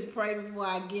do is pray before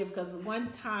I give, because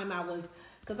one time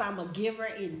because I'm a giver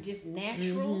and just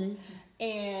natural,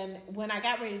 and when I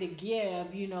got ready to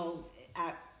give,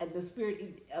 the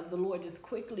Spirit of the Lord just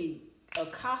quickly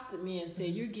accosted me and said,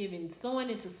 "You're sowing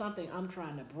into something I'm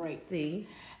trying to break." See.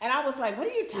 And I was like, what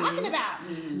are you talking about?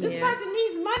 This person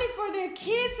needs money for their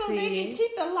kids so they can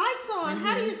keep the lights on.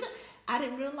 How do you say? I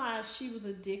didn't realize she was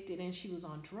addicted and she was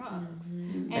on drugs.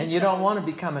 And you don't want to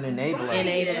become an enabler.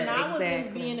 Right. And I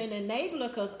wasn't being an enabler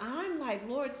because I'm like,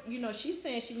 Lord, she's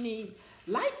saying she needs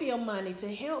light bill money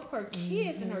to help her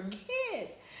kids and her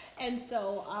kids. And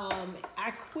so I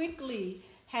quickly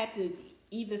had to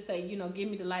either say, give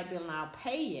me the light bill and I'll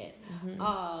pay it.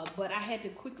 But I had to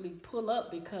quickly pull up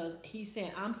because he's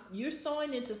saying, you're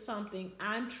sowing into something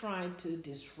I'm trying to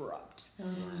disrupt.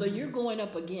 So you're going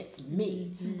up against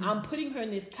me. I'm putting her in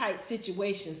this tight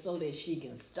situation so that she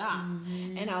can stop.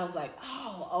 And I was like,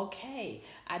 oh, okay.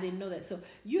 I didn't know that. So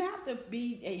you have to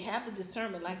have the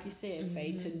discernment, like you said,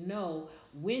 Faye, to know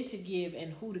when to give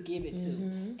and who to give it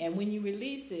to. And when you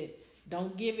release it,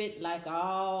 don't give it like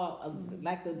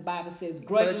the Bible says,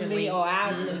 grudgingly or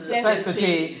out of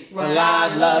necessity. For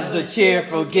God loves a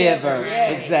cheerful giver.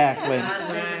 Yes. Exactly. God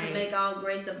says to make all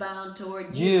grace abound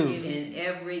toward you in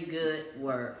every good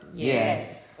work.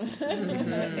 Yes.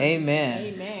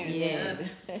 Amen. Yes.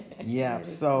 Yeah.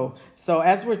 So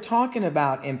as we're talking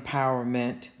about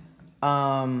empowerment,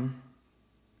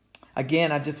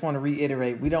 again, I just want to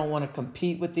reiterate, we don't want to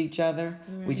compete with each other.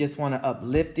 Right. We just want to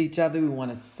uplift each other. We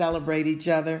want to celebrate each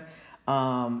other.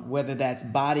 whether that's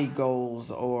body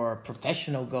goals or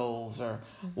professional goals or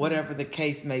whatever the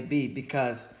case may be,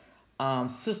 because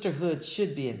sisterhood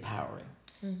should be empowering.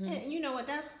 And you know what?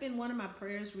 That's been one of my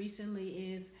prayers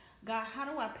recently is, God, how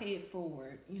do I pay it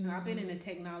forward? You know, I've been in the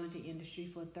technology industry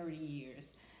for 30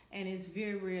 years. And it's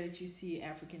very rare that you see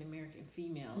African American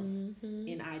females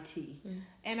in IT.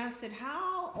 And I said,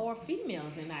 how, or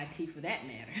females in IT for that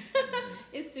matter?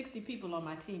 It's 60 people on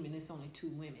my team and it's only 2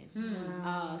 women.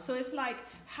 So it's like,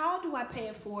 how do I pay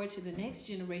it forward to the next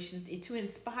generation to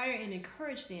inspire and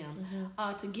encourage them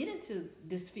to get into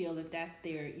this field if that's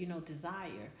their, you know,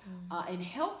 desire, and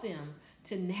help them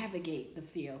to navigate the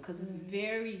field, because it's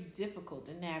very difficult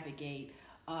to navigate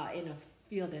in a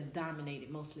field that's dominated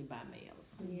mostly by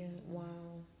males. Yeah. Wow.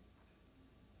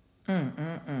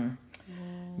 Wow.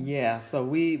 Yeah, so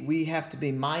we have to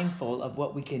be mindful of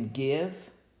what we can give.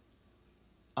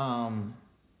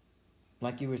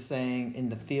 Like you were saying, in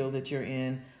the field that you're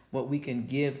in, what we can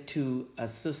give to a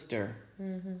sister,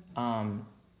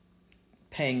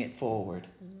 paying it forward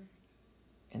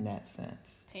in that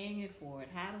sense. Paying it forward.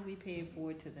 How do we pay it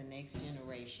forward to the next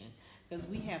generation? Because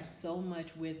we have so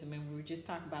much wisdom, and we were just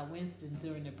talking about Winston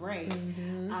during the break,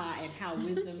 and how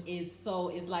wisdom is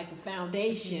like the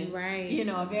foundation, you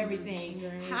know, of everything.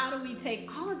 How do we take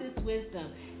all of this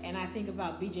wisdom? And I think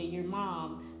about BJ, your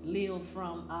mom, Lil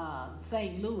from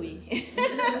St. Louis,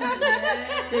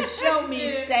 the show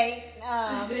me state.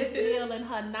 Miss Lil in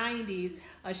her 90s.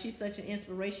 She's such an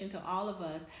inspiration to all of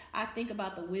us. I think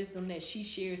about the wisdom that she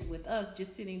shares with us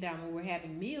just sitting down when we're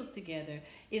having meals together.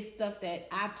 It's stuff that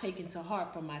I've taken to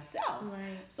heart for myself.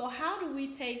 So how do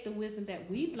we take the wisdom that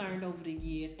we've learned over the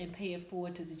years and pay it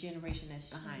forward to the generation that's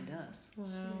behind us? Wow.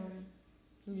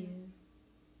 Yeah.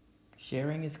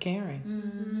 Sharing is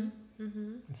caring.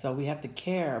 And so we have to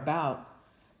care about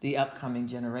the upcoming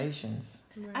generations.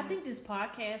 I think this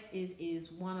podcast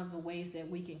is one of the ways that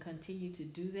we can continue to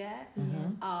do that.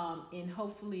 And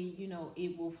hopefully, you know,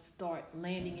 it will start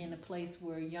landing in a place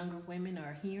where younger women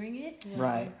are hearing it.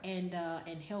 And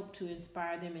help to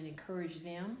inspire them and encourage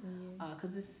them.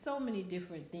 Because there's so many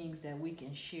different things that we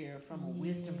can share from a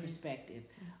wisdom perspective.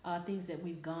 Things that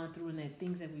we've gone through and the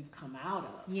things that we've come out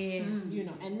of. You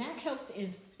know, and that helps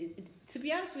to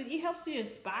be honest with you, it helps to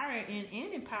inspire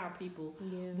and empower people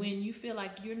when you feel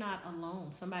like you're not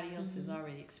alone. Somebody else has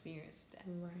already experienced that.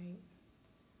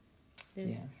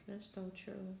 That's so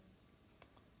true.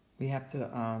 We have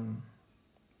to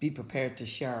be prepared to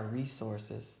share our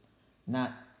resources,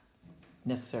 not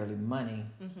necessarily money,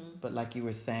 but like you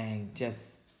were saying,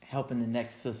 just helping the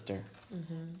next sister.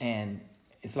 And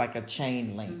it's like a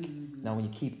chain link. You know, when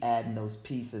you keep adding those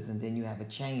pieces, and then you have a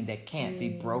chain that can't be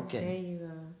broken. There you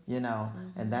go. You know,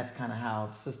 and that's kind of how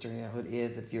sisterhood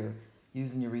is. If you're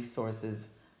using your resources,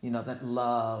 you know, that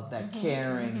love, that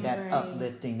caring, that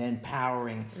uplifting, that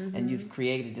empowering, and you've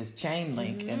created this chain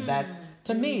link. And that's,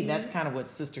 to me, that's kind of what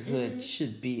sisterhood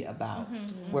should be about,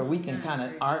 where we can kind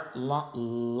of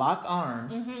lock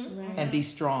arms and be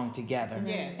strong together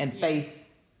and face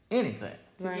anything.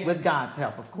 With God's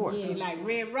help, of course. She's like,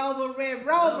 Red Rover.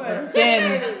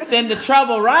 Send the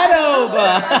trouble right over.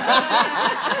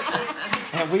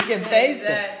 And we can face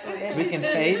it. We can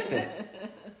face it.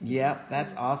 Yep,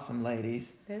 that's awesome,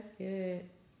 ladies. That's good.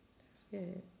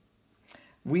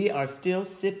 We are still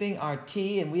sipping our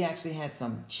tea, and we actually had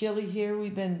some chili here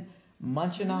we've been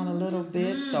munching on a little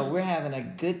bit, so we're having a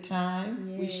good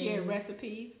time. We shared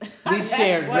recipes. We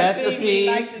shared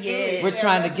recipes. We're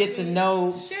trying to get to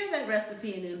know. Share that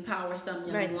recipe and empower some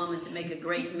young woman to make a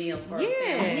great meal for her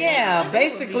family. Yeah,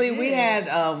 basically we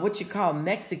had what you call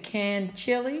Mexican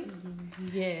chili.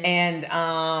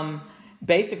 And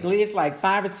basically it's like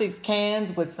 5 or 6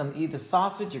 cans with some either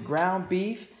sausage or ground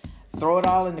beef. Throw it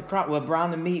all in the brown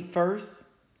the meat first.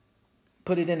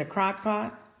 Put it in a crock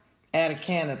pot. Add a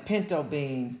can of pinto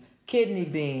beans, kidney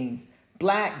beans,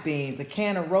 black beans, a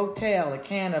can of rotel, a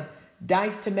can of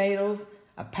diced tomatoes,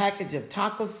 a package of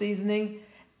taco seasoning,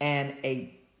 and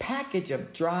a package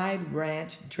of dried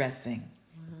ranch dressing.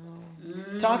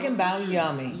 Talking about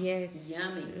yummy.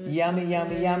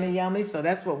 Yummy. So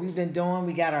that's what we've been doing.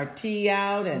 We got our tea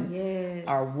out and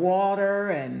our water,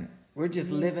 and we're just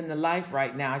living the life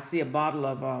right now. I see a bottle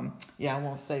of, I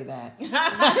won't say that.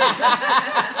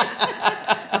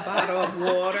 A bottle of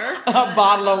water. A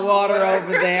bottle of water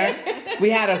over there. We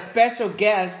had a special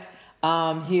guest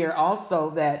here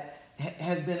also that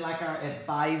has been like our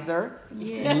advisor,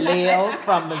 Lil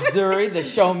from Missouri, the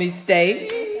Show Me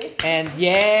State. And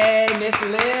yay, Miss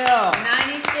Lil.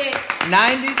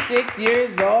 96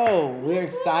 years old. We're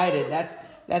excited.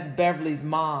 That's Beverly's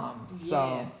mom.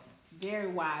 So Very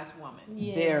wise woman.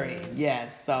 Yes. Very,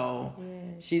 yes. So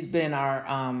Yes. she's been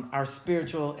our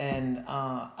spiritual and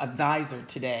advisor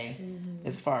today,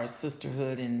 as far as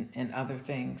sisterhood and other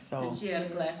things. So And she had a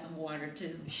glass of water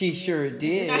too. she sure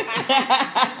did.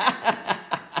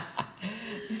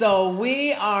 So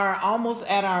we are almost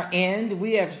at our end.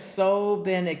 We have so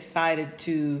been excited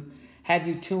to have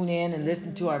you tune in and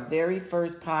listen to our very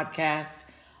first podcast.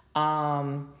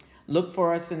 Look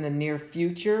for us in the near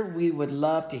future. We would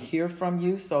love to hear from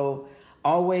you. So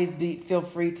always feel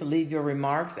free to leave your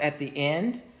remarks at the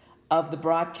end of the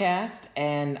broadcast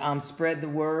and spread the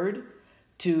word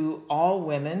to all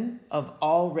women of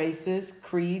all races,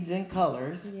 creeds, and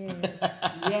colors. Yes.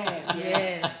 Yes.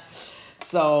 Yes.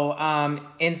 So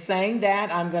in saying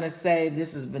that, I'm going to say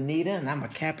this is Benita, and I'm a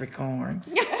Capricorn.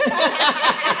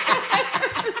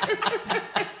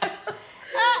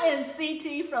 And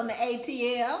CT from the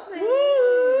ATL.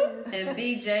 Woo! And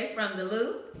BJ from the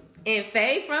Loop. And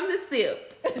Faye from the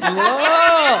SIP.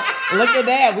 Whoa! Look at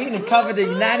that. We done covered the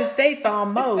United States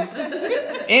almost.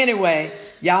 Anyway,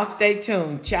 y'all stay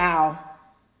tuned. Ciao.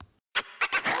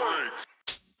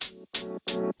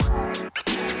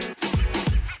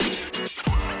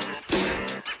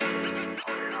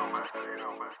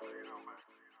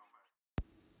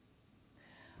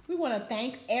 We want to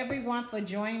thank everyone for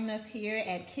joining us here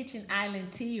at Kitchen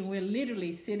Island Tea. And we're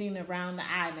literally sitting around the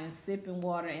island sipping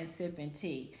water and sipping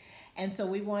tea. And so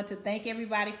we want to thank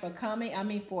everybody for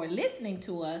for listening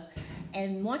to us,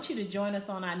 and want you to join us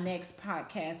on our next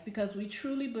podcast, because we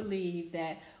truly believe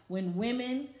that when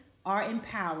women are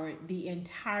empowered, the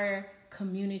entire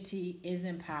community is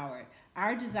empowered.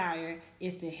 Our desire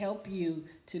is to help you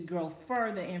to grow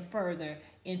further and further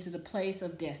into the place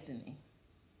of destiny.